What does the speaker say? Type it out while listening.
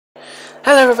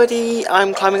Hello everybody,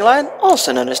 I'm Climbing Lion,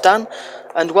 also known as Dan,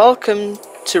 and welcome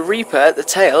to Reaper, the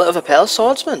Tale of a Pale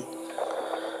Swordsman.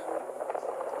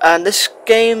 And this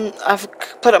game, I've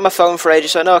put it on my phone for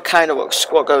ages, so I know kind of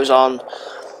what goes on.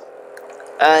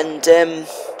 And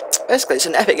basically it's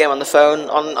an epic game on the phone,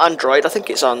 on Android. I think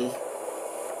it's on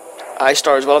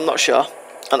iStore as well, I'm not sure,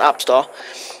 on App Store.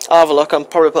 I'll have a look, I'll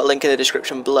probably put a link in the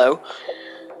description below.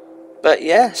 But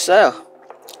yeah, so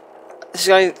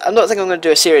I don't think I'm going to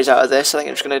do a series out of this. I think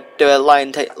I'm just going to do a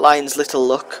Lion's Little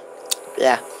Look.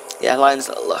 Yeah, Lion's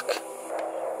Little Look.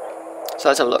 So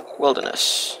let's have a look.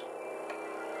 Wilderness.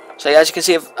 So yeah, as you can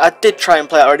see, I did try and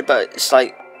play it already, but it's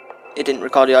like it didn't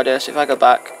record the audio. So if I go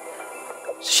back,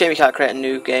 it's a shame you can't create a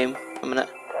new game. A minute.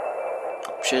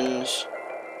 Options.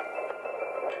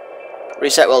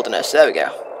 Reset Wilderness. There we go.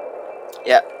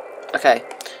 Yeah. Okay.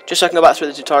 Just so I can go back through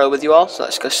the tutorial with you all. So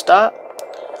let's go start.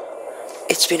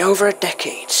 It's been over a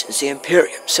decade since the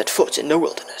Imperium set foot in the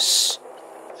wilderness.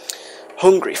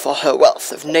 Hungry for her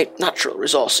wealth of natural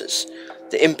resources,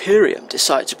 the Imperium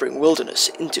decided to bring wilderness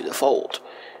into the fold,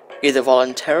 either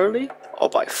voluntarily or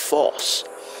by force.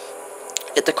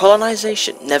 Yet the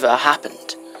colonization never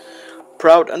happened.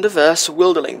 Proud and diverse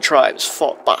wilderling tribes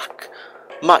fought back,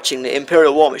 matching the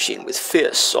Imperial war machine with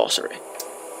fierce sorcery.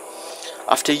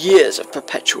 After years of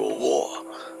perpetual war,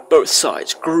 both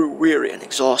sides grew weary and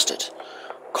exhausted.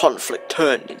 Conflict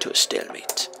turned into a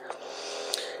stalemate.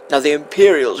 Now the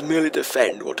Imperials merely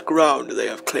defend what ground they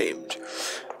have claimed,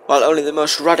 while only the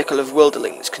most radical of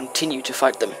wilderlings continue to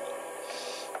fight them,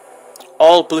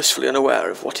 all blissfully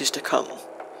unaware of what is to come.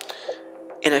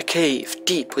 In a cave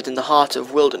deep within the heart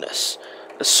of wilderness,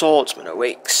 a swordsman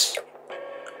awakes.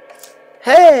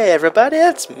 Hey everybody,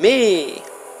 it's me!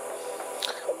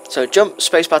 So jump,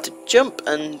 spacebar to jump,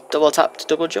 and double tap to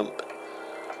double jump.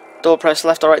 Double press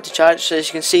left or right to charge. So as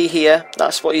you can see here,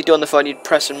 that's what you do on the phone, you'd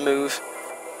press and move.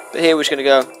 But here we're just going to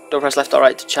go double press left or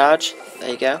right to charge.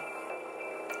 There you go.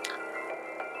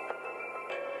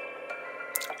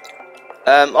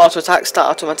 Auto attacks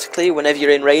start automatically whenever you're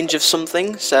in range of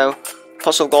something, so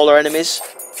possible goal or enemies,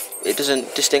 it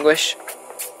doesn't distinguish.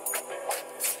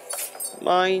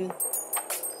 Mine.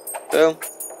 Boom.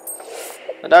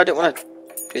 And I didn't want to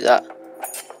do that.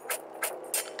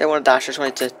 Didn't want to dash, I just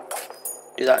wanted to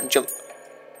do that and jump.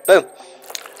 Boom.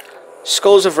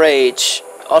 Skulls of Rage.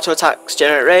 Auto attacks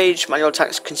generate rage, manual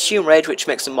attacks consume rage, which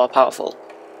makes them more powerful.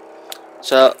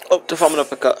 So up to form an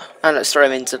uppercut. And let's throw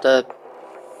him into the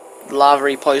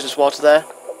lava-y poisonous water there.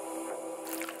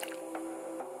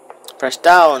 Press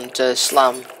down to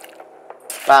slam.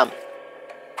 Bam.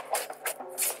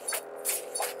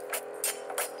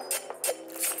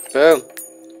 Boom.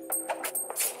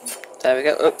 There we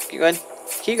go. Oh, keep going.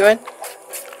 Keep going.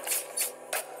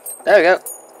 There we go.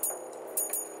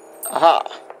 Aha.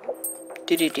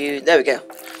 Do. There we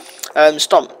go.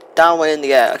 Stomp. Down one in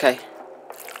the air. Okay.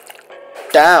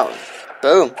 Down.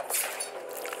 Boom.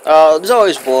 Oh, there's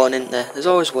always one in there. There's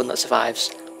always one that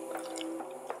survives.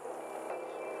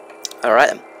 Alright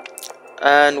then.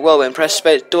 And whirlwind. Press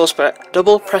space.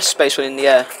 Double press space one in the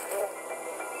air.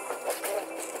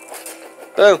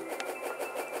 Boom.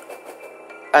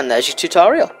 And there's your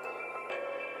tutorial.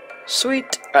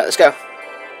 Sweet. Right, let's go.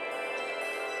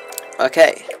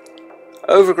 Okay.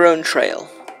 Overgrown trail.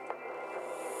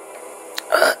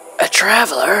 A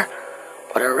traveler?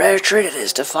 What a rare treat it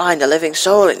is to find a living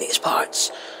soul in these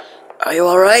parts. Are you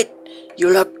alright? You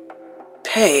look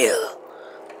pale.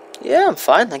 Yeah, I'm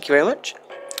fine, thank you very much.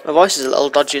 My voice is a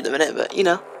little dodgy at the minute, but you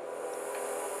know.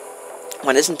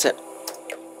 When isn't it?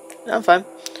 Yeah, I'm fine.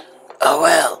 Oh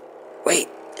well. Wait,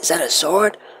 is that a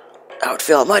sword? I would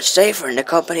feel much safer in the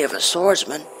company of a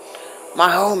swordsman.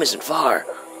 My home isn't far.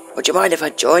 Would you mind if I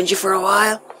joined you for a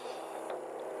while?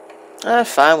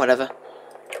 Fine, whatever.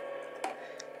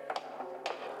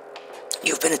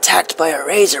 You've been attacked by a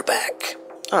razorback.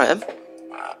 Alright then.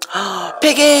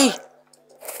 Piggy!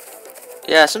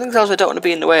 Yeah, something tells me I don't want to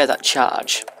be in the way of that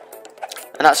charge.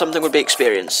 And that something would be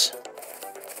experience.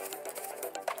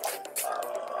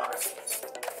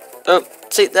 Oh,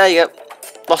 see, there you go.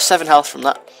 Lost 7 health from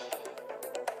that.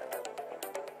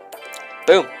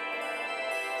 Boom.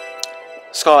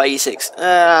 Score 86.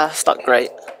 That's not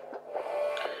great.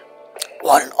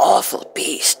 What an awful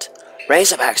beast.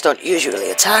 Razorbacks don't usually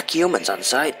attack humans on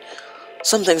sight.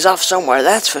 Something's off somewhere,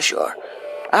 that's for sure.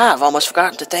 I've almost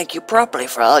forgotten to thank you properly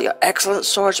for all your excellent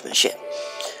swordsmanship.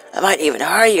 I might even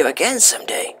hire you again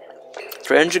someday.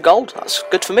 300 gold, that's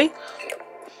good for me.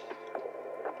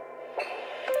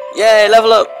 Yay,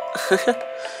 level up!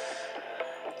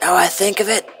 Now I think of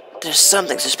it, there's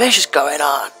something suspicious going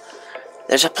on.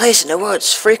 There's a place in the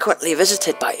woods frequently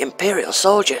visited by Imperial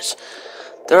soldiers.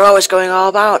 They're always going all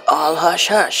about, all hush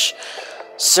hush.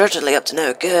 Certainly up to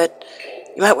no good.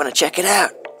 You might want to check it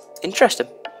out. Interesting.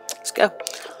 Let's go.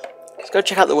 Let's go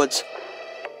check out the woods.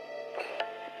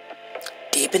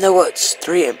 Deep in the woods,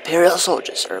 3 Imperial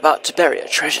soldiers are about to bury a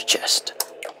treasure chest.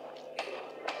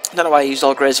 I don't know why I used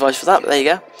all Grey's voice for that, but there you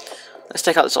go. Let's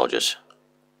take out the soldiers.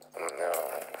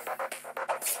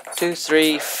 2,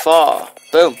 3, 4.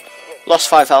 Boom. Lost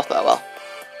 5 health, but well.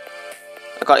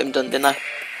 I got him done, didn't I?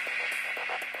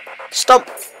 Stomp!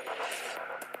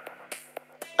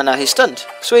 And now he's stunned.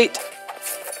 Sweet.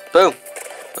 Boom.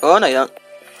 Oh, no you don't.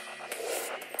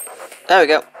 There we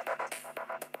go.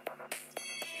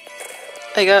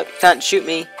 There you go. You can't shoot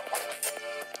me.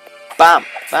 Bam.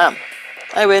 Bam.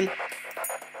 I win.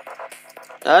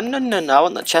 No, I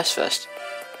want that chest first.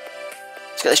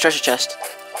 Let's get this treasure chest.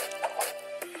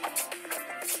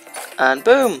 And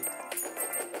boom.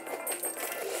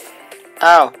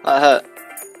 Ow, that hurt.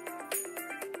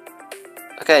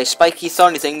 Okay, spiky,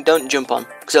 thorny thing, don't jump on.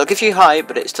 Because it'll give you high,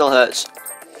 but it still hurts.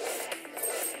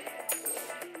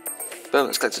 Boom,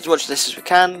 let's collect as much of this as we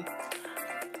can.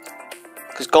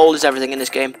 Because gold is everything in this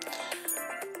game.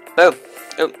 Boom.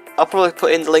 Oh, I'll probably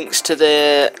put in the links to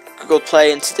the Google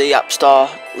Play and to the App Store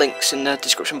links in the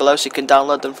description below so you can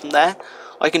download them from there.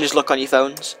 Or you can just look on your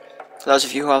phones, for those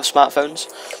of you who have smartphones.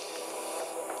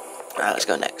 Alright, let's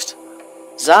go next.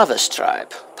 Zava's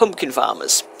tribe, pumpkin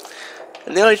farmers.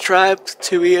 And the only tribe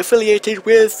to be affiliated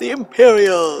with the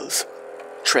Imperials.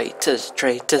 Traitors,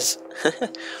 traitors.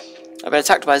 I've been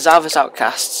attacked by Zava's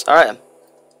outcasts. Alright then.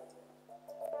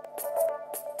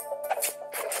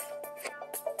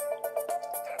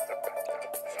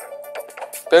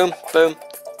 Boom, boom.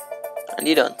 And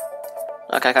you're done.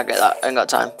 Okay, I can't get that. I ain't got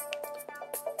time.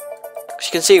 As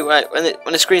you can see, right, when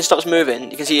the screen stops moving,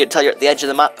 you can see it tell you at the edge of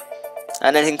the map.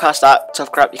 And anything past that,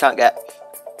 tough crap you can't get.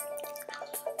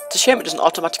 It's a shame it doesn't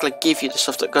automatically give you the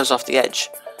stuff that goes off the edge.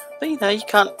 But you know, you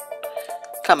can't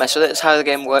mess with it. It's how the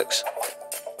game works.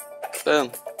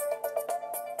 Boom.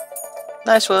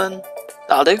 Nice one.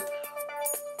 That'll do.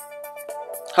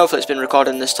 Hopefully it's been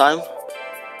recording this time.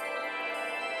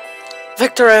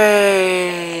 Victory!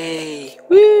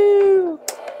 Woo!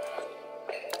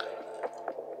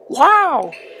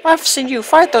 Wow! I've seen you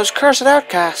fight those cursed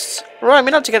outcasts. Remind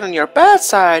me not to get on your bad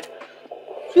side.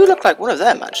 You look like one of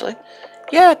them, actually.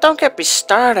 Yeah, don't get me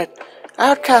started.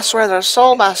 Outcasts wear their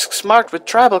soul masks marked with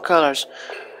tribal colors.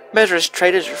 Murderous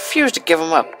traitors refuse to give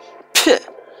them up. Pfft.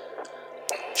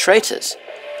 Traitors.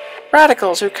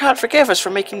 Radicals who can't forgive us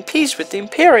for making peace with the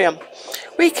Imperium.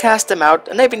 We cast them out,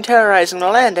 and they've been terrorizing the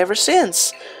land ever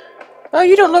since. Well,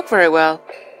 you don't look very well.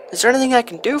 Is there anything I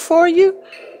can do for you?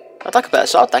 I'd like a better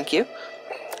sword, thank you.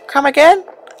 Come again?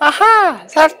 Aha!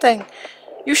 That thing.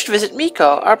 You should visit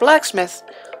Miko, our blacksmith.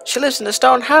 She lives in the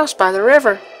stone house by the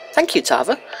river. Thank you,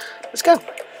 Tava. Let's go.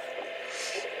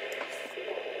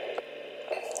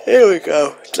 Here we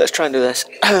go. Let's try and do this.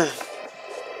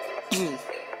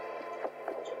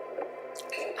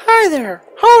 Hi there.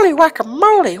 Holy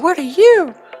whack-a-mole, what are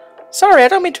you? Sorry, I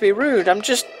don't mean to be rude. I'm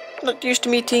just not used to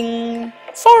meeting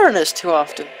foreigners too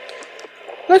often.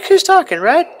 Look who's talking,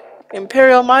 right?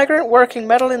 Imperial migrant working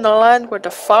metal in the land where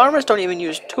the farmers don't even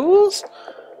use tools?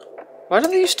 Why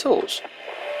don't they use tools?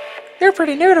 You're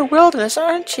pretty new to wilderness,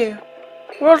 aren't you?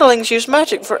 Worldlings use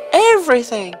magic for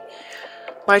everything.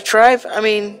 My tribe,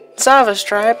 Zava's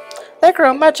tribe, they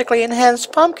grow magically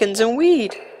enhanced pumpkins and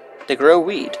weed. They grow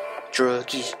weed.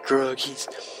 Druggies, druggies.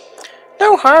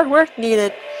 No hard work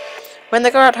needed. When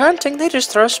they go out hunting, they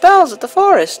just throw spells at the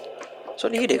forest. So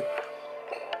what do you do?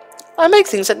 I make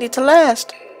things that need to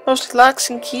last. Mostly locks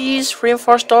and keys,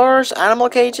 reinforced doors, animal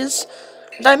cages,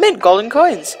 and I mint golden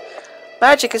coins.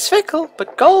 Magic is fickle,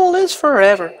 but gold is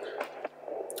forever.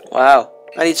 Wow.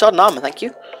 I need sword and armor, thank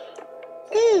you.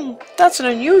 That's an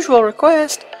unusual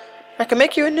request. I can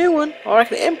make you a new one, or I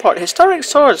can import historic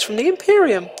swords from the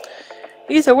Imperium.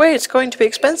 Either way, it's going to be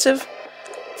expensive.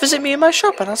 Visit me in my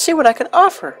shop and I'll see what I can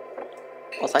offer.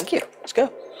 Well, thank you. Let's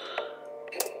go.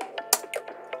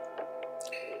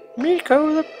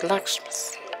 Miko the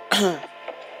blacksmith.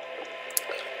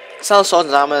 Sell swords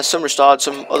and armor, some restored,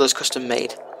 some others custom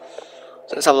made.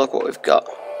 So let's have a look what we've got.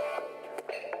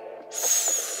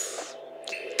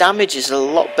 Damage is a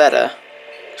lot better.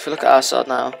 If we look at our sword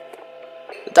now,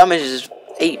 the damage is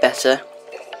 8 better.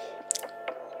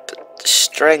 But the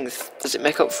strength, does it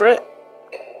make up for it?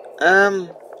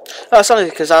 Oh, it's only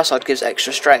because our sword gives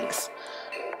extra strength.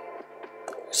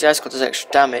 The ice sword does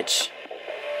extra damage.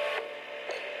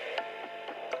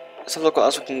 Let's have a look what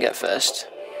else we can get first.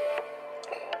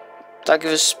 That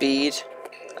gives us speed.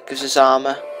 That gives us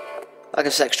armor. That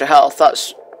gives us extra health.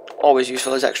 That's always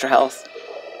useful as extra health.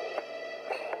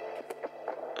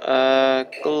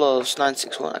 Gloves,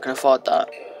 961, I can afford that.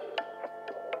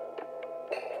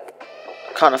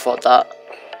 Can't afford that.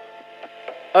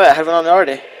 Oh yeah, I have one on there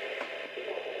already.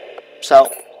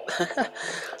 So,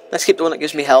 let's keep the one that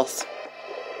gives me health.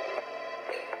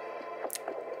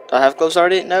 Do I have gloves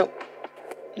already? No.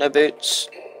 No boots.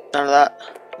 None of that.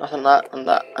 Nothing of that, and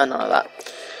that, and none of that.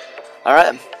 Alright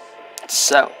then.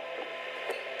 So,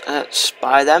 let's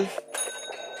buy them.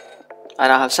 I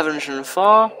now have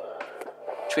 704,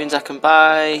 which means I can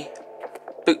buy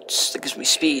boots that gives me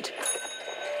speed.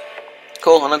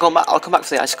 Cool, and I'll come back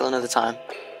for the icicle another time.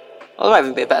 Well, there might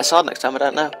even be a better sword next time, I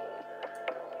don't know.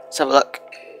 Let's have a look.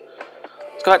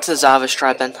 Let's go back to the Zarvas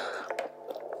tribe then.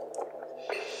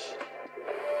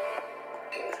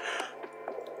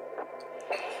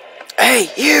 Hey,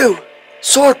 you!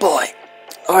 Sword boy!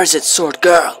 Or is it sword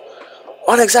girl?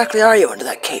 What exactly are you under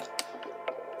that cape?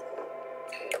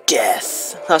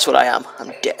 Death. That's what I am.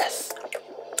 I'm death.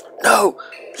 No!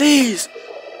 Please!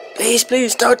 Please,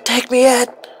 please, don't take me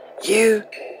yet! You're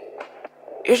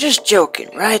just joking,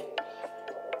 right?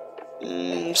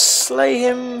 Slay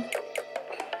him?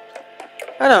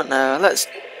 I don't know. Let's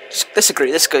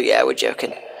disagree. Let's go, yeah, we're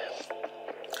joking.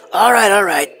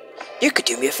 Alright. You could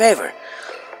do me a favor.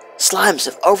 Slimes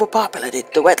have overpopulated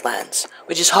the wetlands,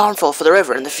 which is harmful for the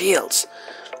river and the fields.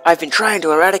 I've been trying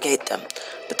to eradicate them,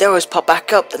 but they always pop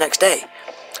back up the next day.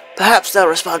 Perhaps they'll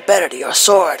respond better to your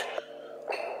sword.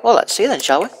 Well, let's see then,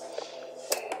 shall we?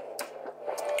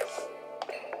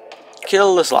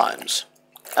 Kill the slimes.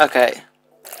 Okay.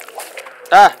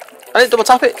 Ah! I didn't double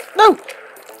tap it! No!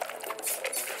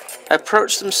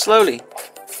 Approach them slowly.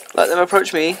 Let them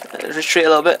approach me, retreat a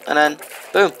little bit, and then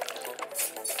boom.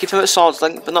 Keep them at sword's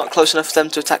length, but not close enough for them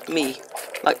to attack me,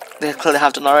 like they clearly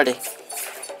have done already.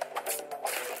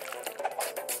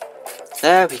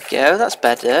 There we go, that's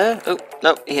better. Oh,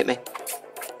 no, he hit me.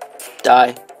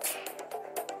 Die.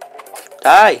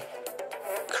 Die!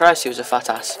 Christ, he was a fat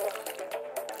ass.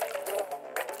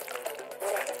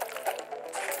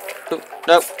 Oh,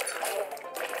 no.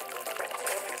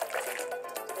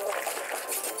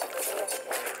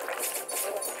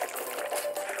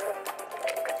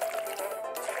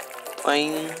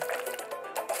 Boing.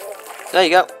 There you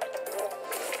go.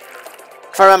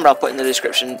 If I remember, I'll put in the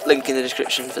description, link in the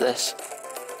description for this.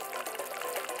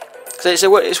 Because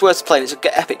it's worth playing, it's an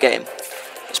epic game.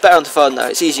 It's better on the phone though,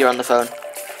 it's easier on the phone.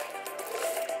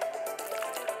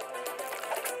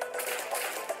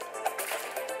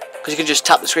 Because you can just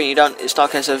tap the screen, it's not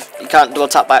a case of, you can't double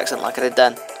tap by accident like I did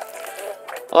then.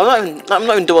 Well, I'm not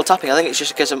even double tapping, I think it's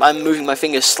just a case of I'm moving my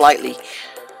fingers slightly.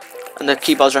 And the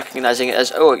keyboard's recognising it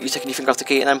as, oh, you're taking your finger off the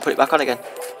key and then put it back on again.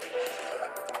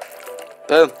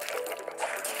 Boom.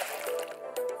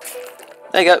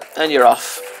 There you go, and you're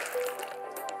off.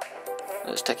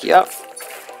 Let's take you out.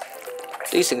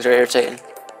 These things are irritating.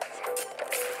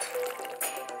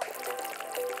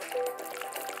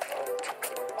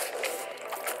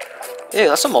 Ew,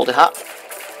 that's a mouldy hat.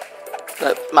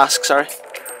 Mask, sorry.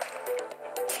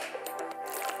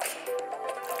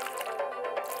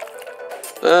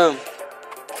 Boom.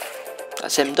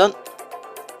 That's him done.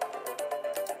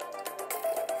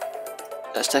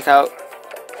 Let's take out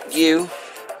you,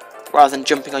 rather than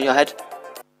jumping on your head.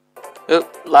 Oh,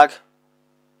 lag.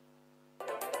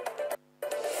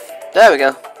 There we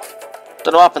go.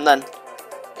 Don't know what happened then.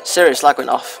 Serious lag went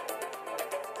off.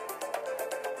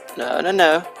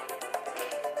 No.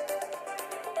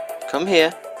 Come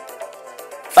here.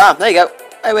 Bam, there you go.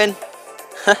 I win.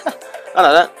 I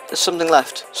know that. There's something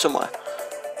left somewhere.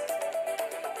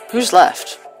 Who's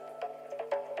left?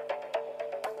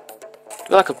 There's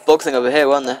like a bug thing over here,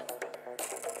 wasn't there?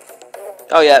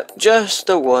 Oh yeah, just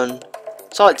the one.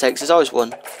 That's all it takes, there's always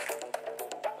one.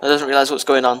 I doesn't realise what's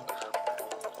going on.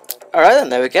 Alright then,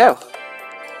 there we go.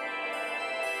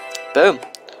 Boom.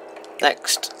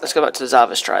 Next, let's go back to the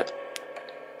Zarvas tribe.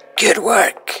 Good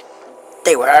work.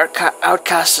 They were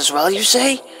outcasts as well, you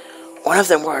say? One of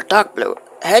them wore a dark blue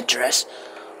headdress.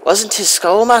 Wasn't his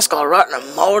skull mask all rotten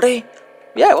and mouldy?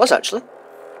 Yeah, it was actually.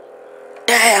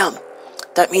 Damn!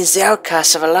 That means the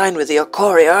outcasts have aligned with the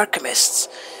Okori alchemists.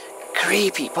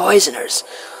 Creepy poisoners.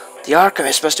 The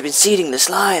alchemists must have been seeding the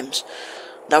slimes.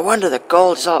 No wonder the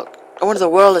gold is all. No wonder the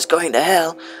world is going to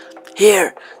hell.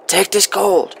 Here, take this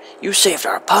gold. You saved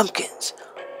our pumpkins.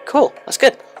 Cool, that's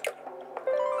good.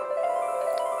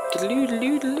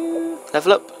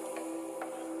 Level up.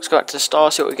 Let's go back to the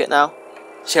store, see what we get now.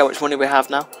 See how much money we have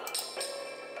now.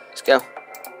 Let's go.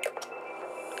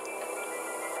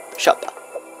 Shop.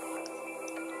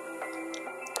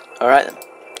 Alright then.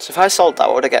 So if I sold that,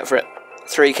 what would I get for it?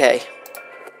 3k.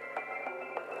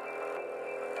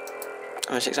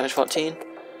 6 times 14.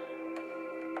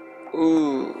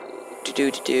 Ooh,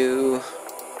 do.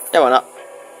 Yeah, why not?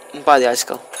 And buy the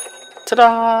icicle.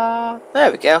 Ta-da!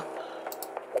 There we go.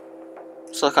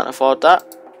 Still can't afford that.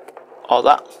 Or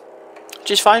that.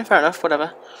 Which is fine, fair enough,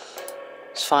 whatever.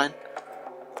 It's fine.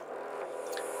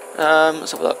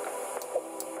 Let's have a look.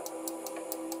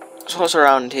 So what's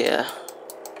around here?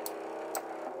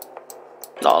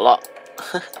 Not a lot.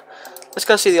 Let's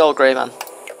go see the old grey man.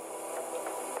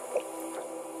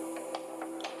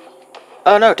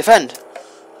 Oh no, defend!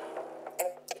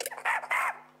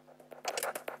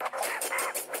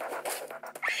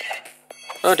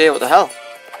 Oh dear, what the hell?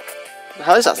 What the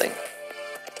hell is that thing?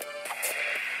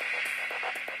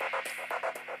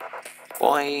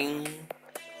 Boing.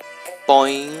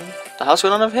 Boing. What the hell's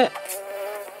going on over here?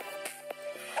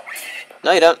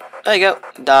 No you don't. There you go.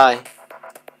 Die.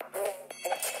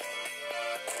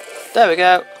 There we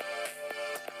go.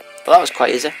 Well, that was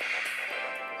quite easy.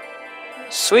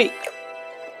 Sweet.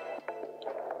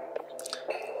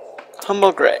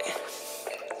 Humble Grey.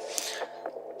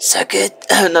 So good.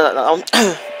 No.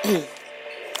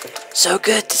 So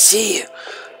good to see you.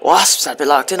 Wasps had been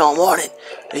locked in all morning.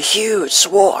 A huge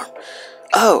swarm.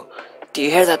 Oh, do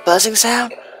you hear that buzzing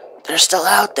sound? They're still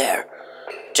out there.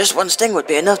 Just one sting would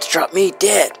be enough to drop me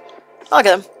dead. I'll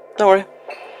get them. Don't worry.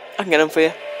 I can get them for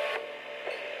you.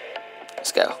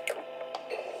 Let's go.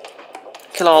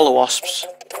 Kill all the wasps.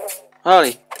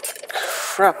 Holy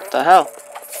crap, what the hell?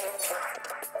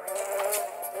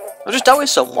 I just dealt with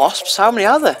some wasps. How many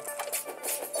are there?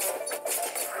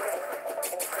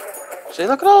 See,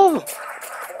 look at all of them.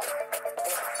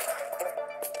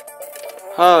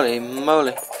 Holy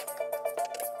moly.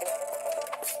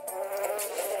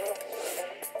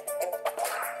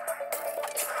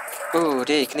 Oh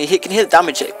dear, can you hear the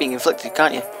damage being inflicted,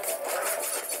 can't you?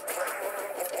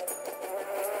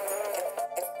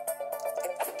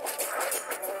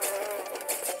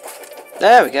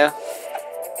 There we go.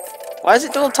 Why is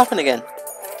it double tapping again?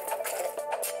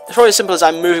 It's probably as simple as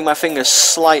I'm moving my finger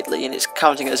slightly and it's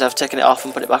counting it as I've taken it off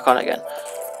and put it back on again.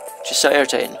 Which is so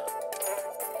irritating.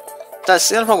 That's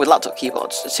the only problem with laptop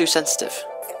keyboards, they're too sensitive.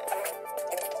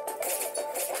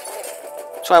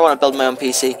 That's why I want to build my own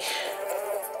PC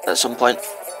at some point.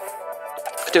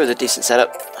 Could do with a decent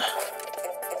setup.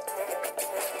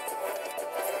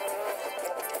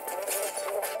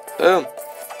 Boom.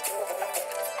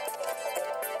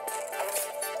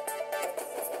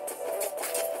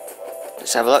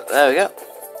 Let's have a look. There we go.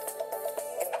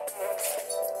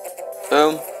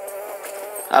 Boom.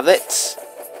 Have it.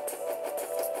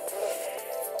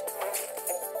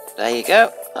 There you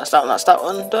go. That's that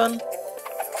one done.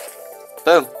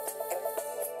 Boom.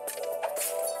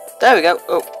 There we go.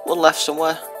 Oh, one left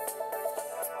somewhere.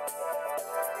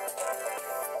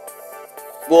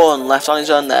 One left on his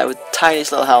own there with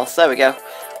tiniest little health. There we go.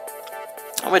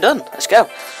 And we're done. Let's go.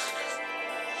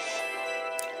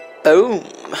 Boom.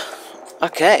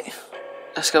 Okay.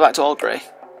 Let's go back to Old Grey.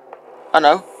 I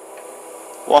know.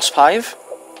 Wasp Hive.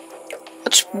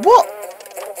 What?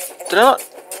 Did I not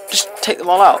just take them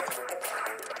all out?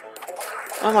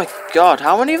 Oh my god,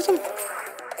 how many of them?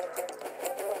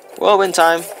 Whirlwind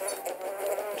time.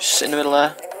 Just sit in the middle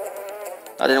there.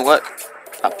 That didn't work.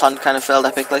 That plan kind of failed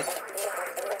epically.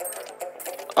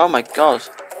 Oh my god.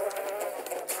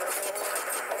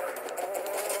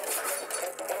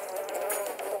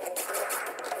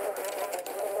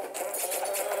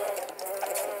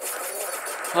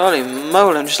 Holy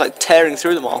moly, I'm just like tearing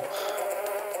through them all.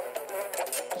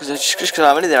 Just because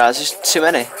how many there are, there's just too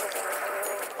many.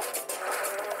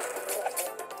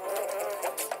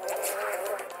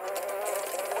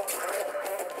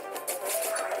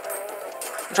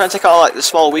 I'm trying to take out like the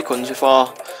small weak ones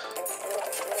before.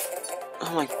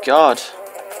 Oh my god.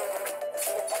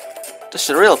 This is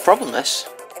a real problem, this.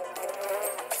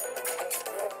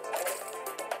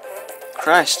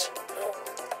 Christ.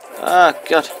 Ah,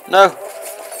 god. No.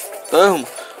 Boom.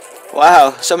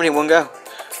 Wow, so many in one go.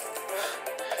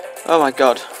 Oh my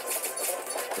god.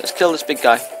 Let's kill this big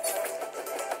guy.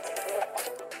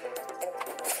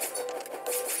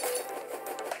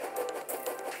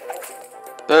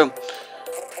 Boom.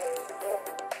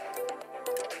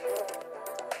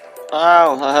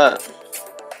 Ow, that hurt.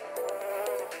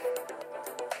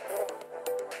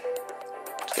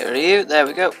 Let's get rid of you. There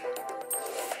we go.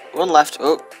 One left.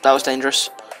 Oh, that was dangerous.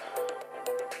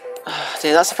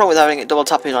 See, that's the problem with having it double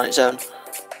tapping on its own.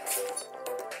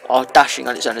 Or dashing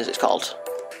on its own, as it's called.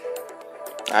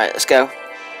 Alright, let's go.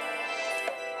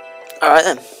 Alright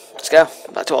then, let's go.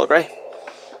 Back to Old Grey.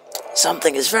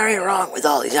 Something is very wrong with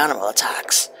all these animal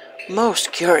attacks.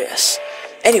 Most curious.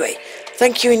 Anyway,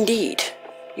 thank you indeed.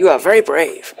 You are very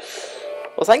brave.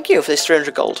 Well, thank you for this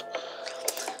 300 gold.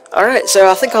 Alright, so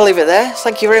I think I'll leave it there.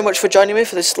 Thank you very much for joining me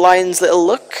for this Lion's Little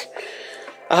Look.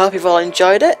 I hope you've all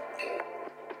enjoyed it.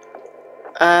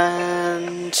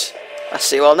 And I'll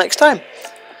see you all next time.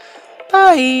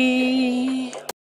 Bye!